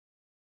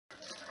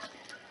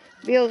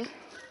Bill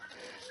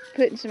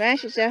putting some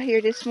ashes out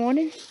here this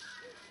morning.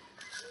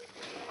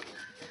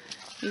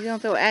 He's gonna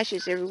throw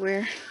ashes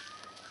everywhere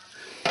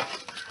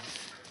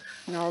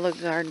in all the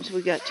gardens.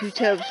 We got 2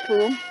 tubs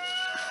full.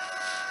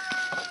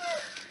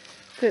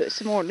 Put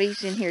some more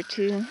leaves in here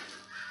too.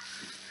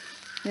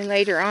 Then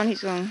later on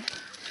he's gonna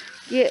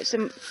get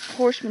some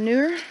horse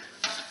manure.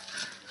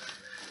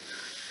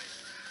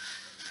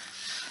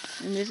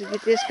 And this will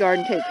get this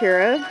garden taken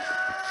care of.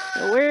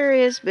 So where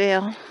is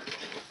Belle?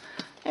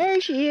 There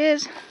she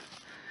is.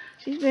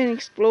 She's been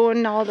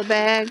exploring all the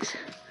bags.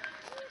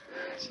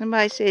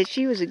 Somebody said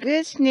she was a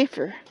good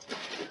sniffer.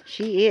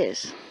 She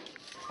is.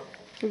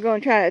 We're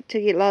going to try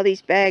to get a lot of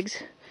these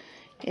bags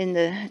in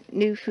the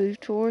new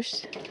food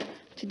forest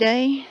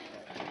today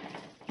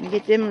and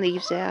get them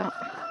leaves out.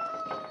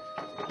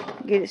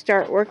 Get it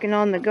start working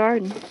on the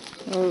garden.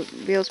 Oh,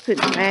 Bill's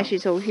putting some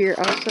ashes over here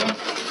also.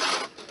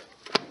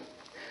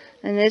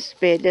 And this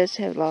bed does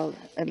have a lot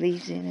of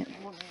leaves in it.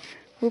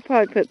 We'll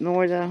probably put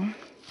more though.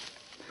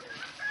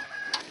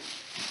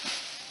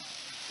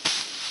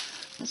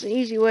 That's an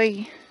easy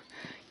way to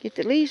get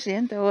the leaves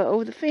in, throw it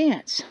over the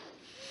fence.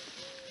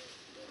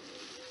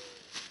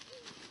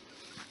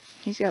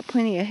 He's got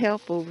plenty of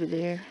help over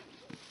there.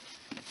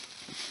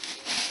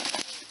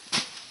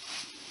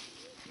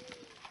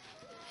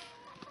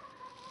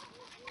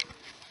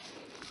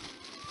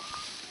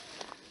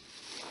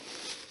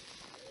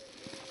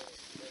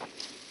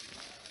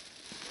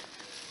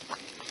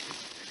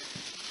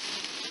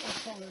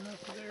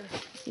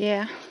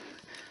 Yeah.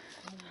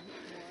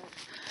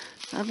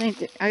 I think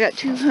that I got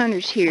 2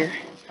 hunters here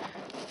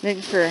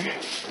looking for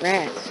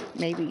rats,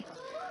 maybe.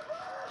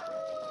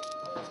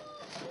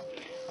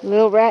 The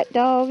little rat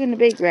dog and the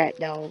big rat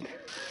dog.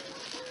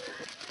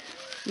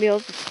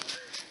 Bill's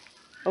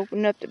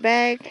opened up the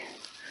bag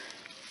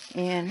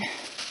and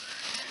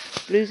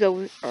Blue's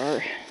over,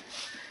 or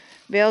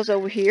Belle's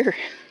over here.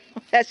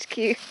 That's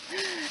cute.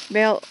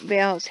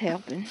 Belle's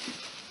helping.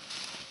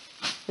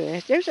 But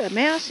if there's a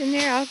mouse in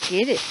there, I'll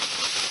get it.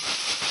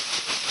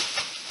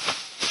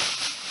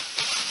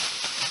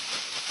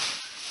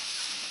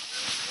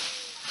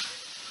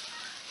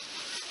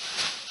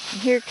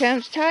 And here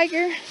comes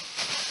Tiger.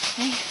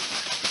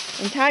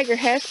 And Tiger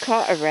has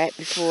caught a rat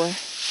before.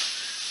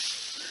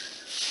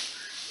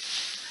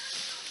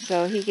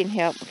 So he can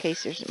help in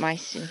case there's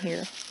mice in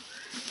here.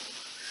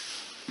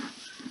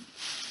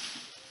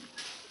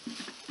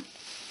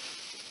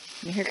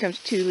 And here comes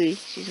Thule.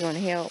 She's going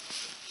to help.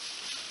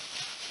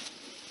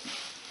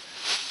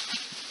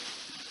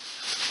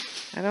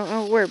 I don't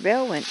know where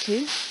Belle went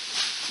to.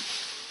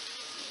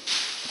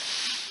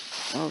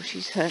 Oh,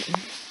 she's hunting.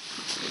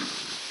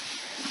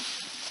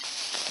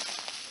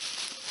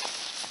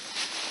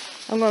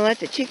 I'm going to let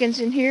the chickens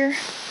in here.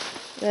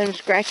 Let them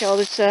scratch all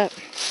this up.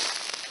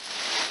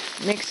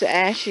 Mix the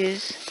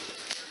ashes.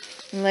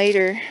 And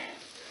later,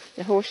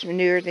 the horse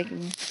manure, they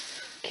can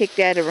kick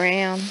that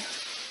around.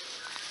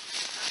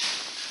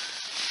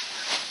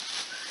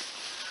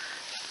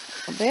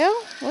 Belle,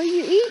 what are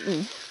you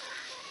eating?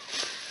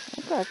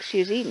 Looked like she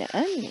was eating an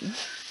onion.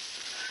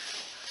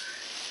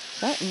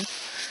 Something.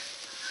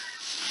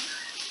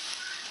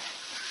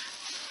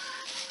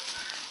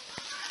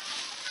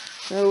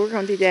 So we're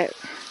going to do that.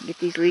 Get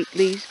these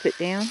leaves put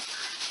down.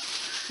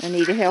 I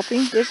need a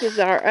helping. This is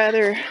our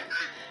other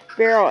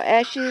barrel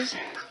ashes.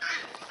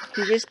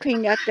 We just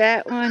cleaned out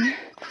that one.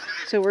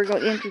 So we're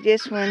going to empty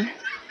this one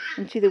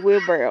into the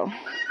wheelbarrow.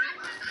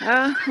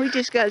 We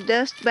just got a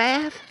dust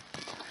bath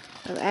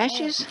of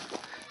ashes.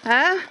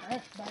 Huh?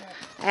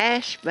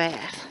 Ash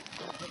bath.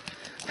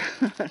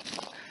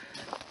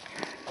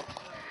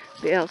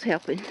 Belle's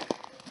helping.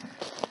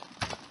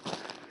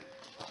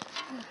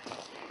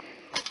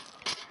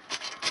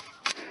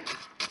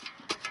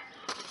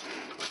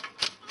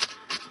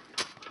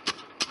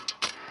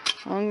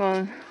 I'm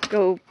going to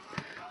go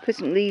put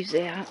some leaves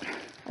out.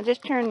 I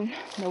just turned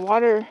the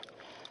water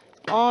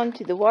on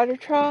to the water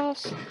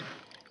troughs.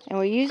 And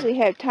we usually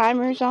have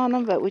timers on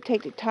them, but we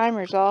take the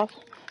timers off.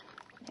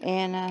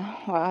 And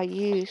I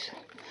use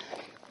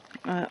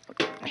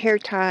hair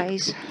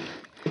ties.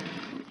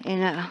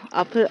 And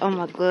I'll put it on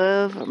my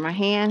glove or my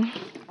hand.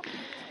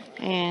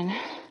 And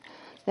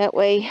that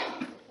way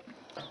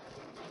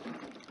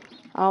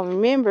I'll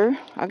remember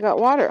I got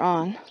water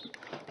on.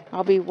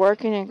 I'll be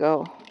working and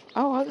go,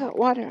 oh, I got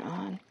water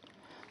on.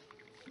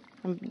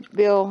 And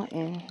Bill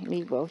and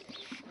me both,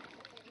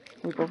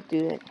 we both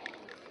do it.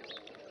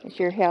 It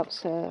sure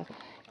helps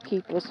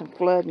keep us from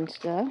flood and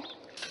stuff.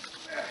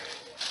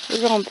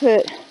 We're going to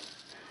put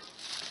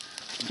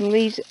some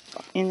leaves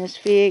in this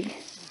fig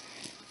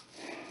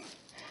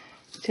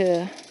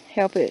to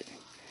help it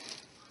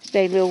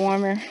stay a little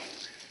warmer.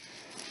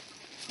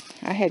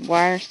 I had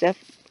wire and stuff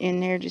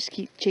in there just to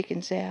keep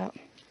chickens out.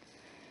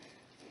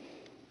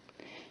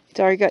 It's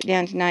already got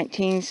down to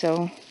 19,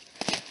 so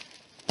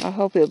I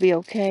hope it'll be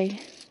okay.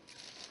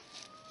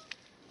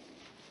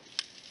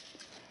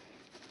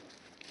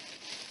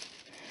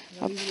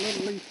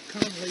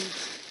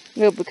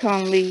 Little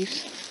pecan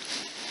leaves.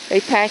 They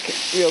pack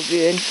it real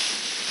good.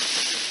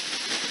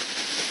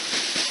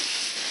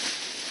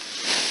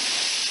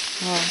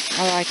 Oh,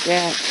 I like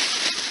that.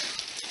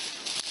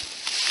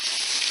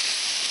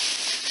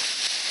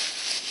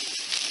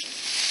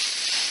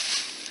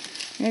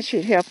 That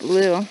should help a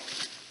little.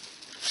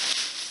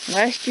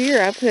 Last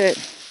year I put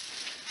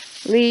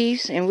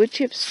leaves and wood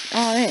chips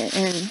on it,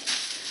 and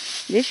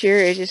this year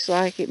it's just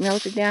like it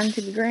melted down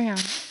to the ground.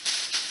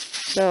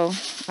 So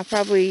I'll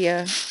probably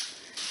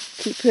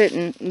keep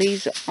putting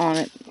leaves on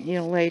it, you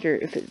know, later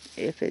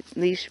if it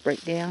leaves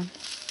break down.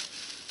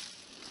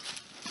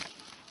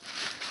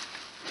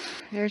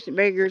 There's the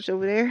beggars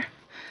over there.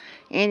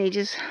 And he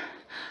just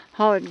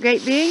hollered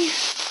great big.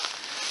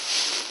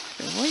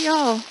 So what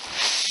y'all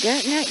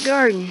got in that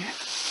garden?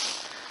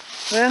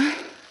 Well,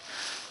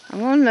 I'm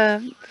going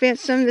to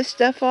fence some of this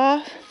stuff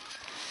off.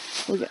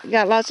 We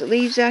got lots of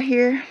leaves out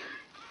here.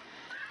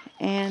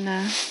 And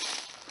I'm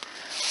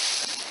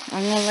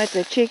going to let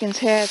the chickens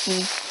have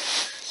some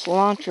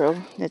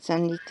cilantro that's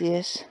underneath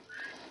this.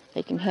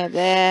 They can have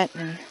that.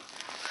 And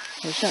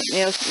there's something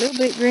else a little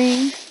bit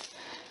green.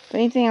 But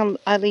anything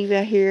I leave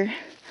out here,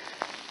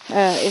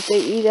 if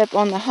they eat up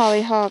on the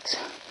hollyhocks,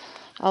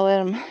 I'll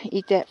let them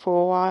eat that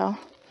for a while.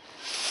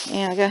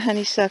 And I got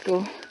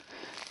honeysuckle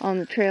on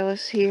the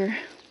trellis here.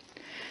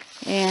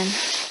 And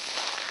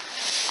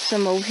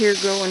some over here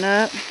growing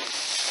up.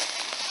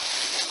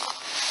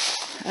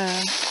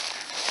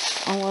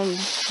 I want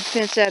to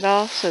fence that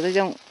off so they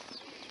don't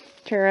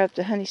tear up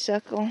the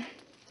honeysuckle.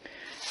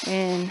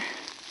 And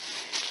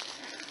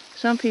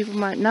some people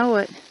might know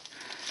it,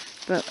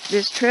 but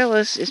this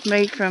trellis is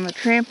made from a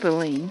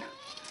trampoline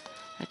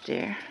right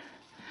there.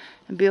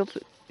 And Bill,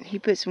 he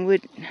put some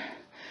wood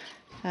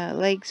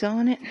legs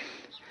on it,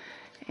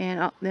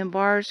 and them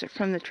bars are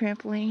from the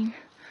trampoline.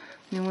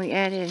 And then we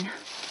added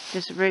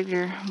just a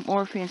regular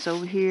more fence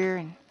over here,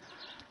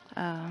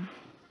 and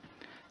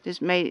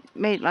just made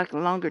it like a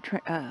longer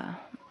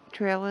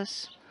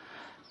trellis.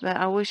 But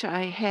I wish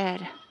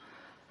I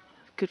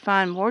could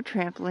find more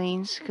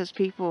trampolines, because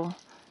people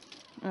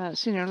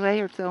sooner or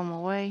later throw them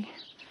away,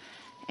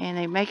 and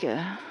they make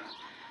a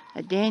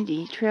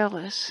dandy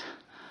trellis,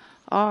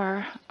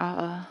 or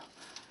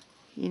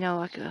you know,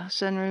 like a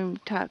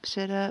sunroom type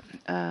setup,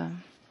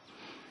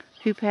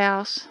 hoop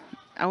house.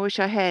 I wish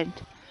I had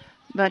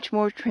a bunch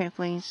more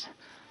trampolines,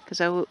 because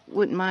I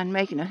wouldn't mind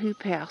making a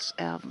hoop house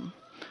album.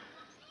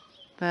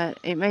 But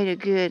it made it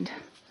good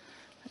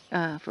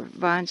for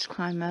vines to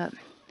climb up.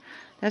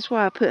 That's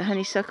why I put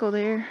honeysuckle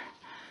there,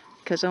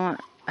 because I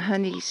want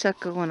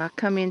honeysuckle when I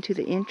come into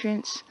the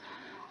entrance.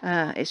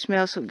 It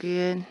smells so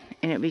good,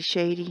 and it'll be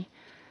shady.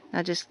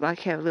 I just like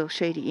to have a little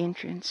shady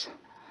entrance.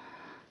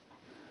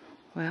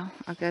 Well,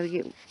 I gotta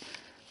get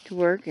to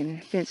work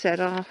and fence that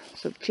off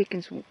so the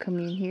chickens won't come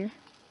in here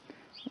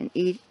and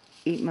eat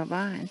my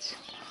vines.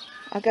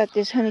 I got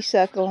this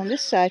honeysuckle on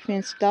this side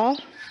fenced off,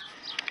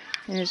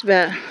 and it's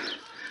about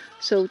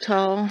so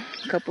tall,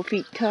 a couple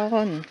feet tall,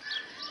 and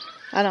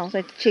I don't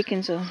think the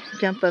chickens will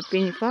jump up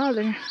any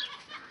farther,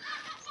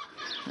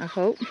 I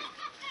hope.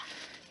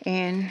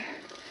 And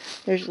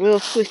there's a little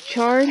Swiss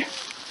chard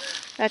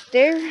right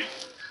there.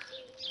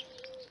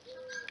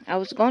 I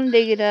was going to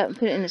dig it up and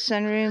put it in the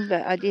sunroom,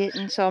 but I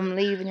didn't, so I'm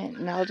leaving it,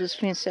 and I'll just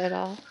fence that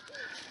off.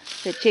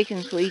 The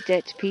chickens will eat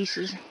that to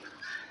pieces.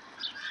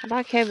 I'd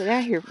like to have it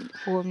out here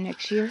for them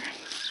next year.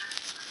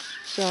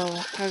 So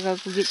I'll go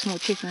get some more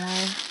chicken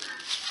wire.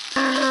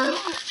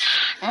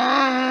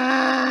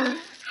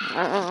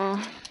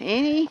 Uh-oh.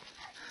 Annie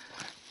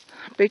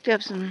picked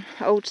up some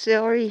old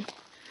celery.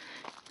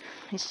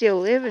 It's still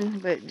living,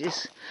 but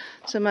just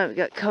some of it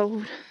got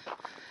cold.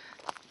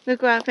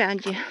 Look what I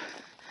found you.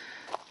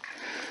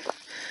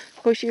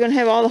 Of course, you're going to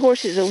have all the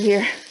horses over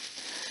here.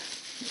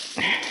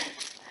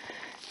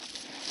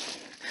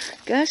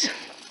 Gus,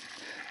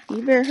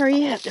 you better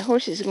hurry up. The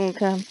horses are going to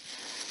come.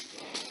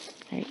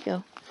 There you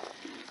go.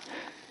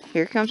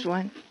 Here comes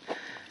one.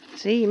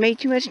 See, you made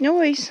too much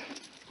noise.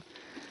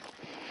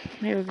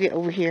 Maybe we'll get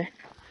over here.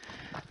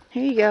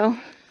 Here you go.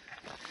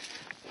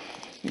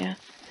 Yeah.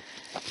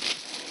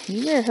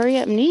 You better hurry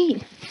up and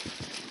eat.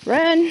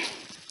 Run.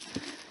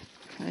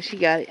 Oh, she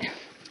got it.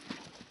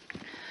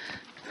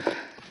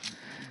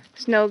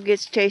 Snow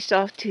gets chased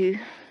off too.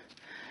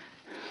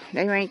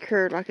 They rank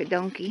her like a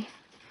donkey.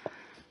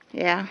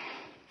 Yeah.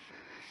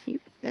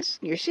 That's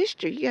your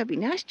sister. You gotta be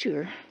nice to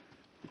her.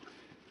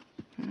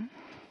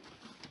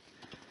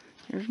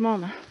 There's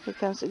Mama. Here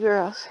comes the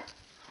girls.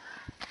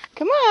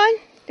 Come on.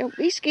 Don't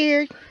be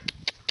scared.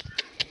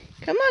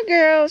 Come on,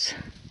 girls.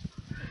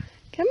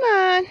 Come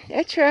on.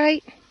 That's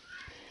right.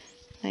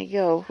 There you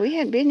go. We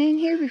hadn't been in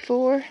here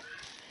before.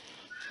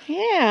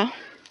 Yeah.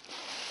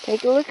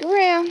 Take a look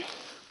around.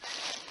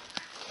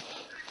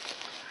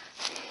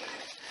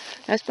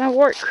 That's my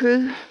work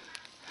crew.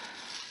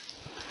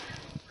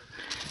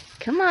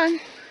 Come on.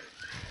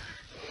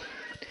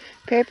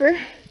 Pepper,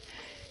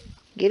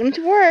 get them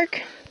to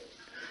work.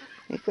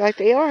 Look like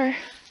they are.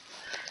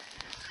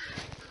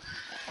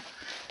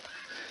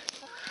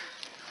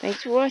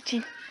 Thanks for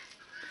watching.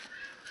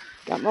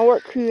 Got my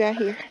work crew out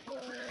here.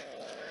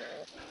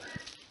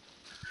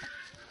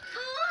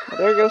 Well,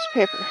 there goes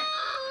Pepper.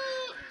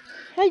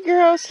 Hey,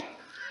 girls.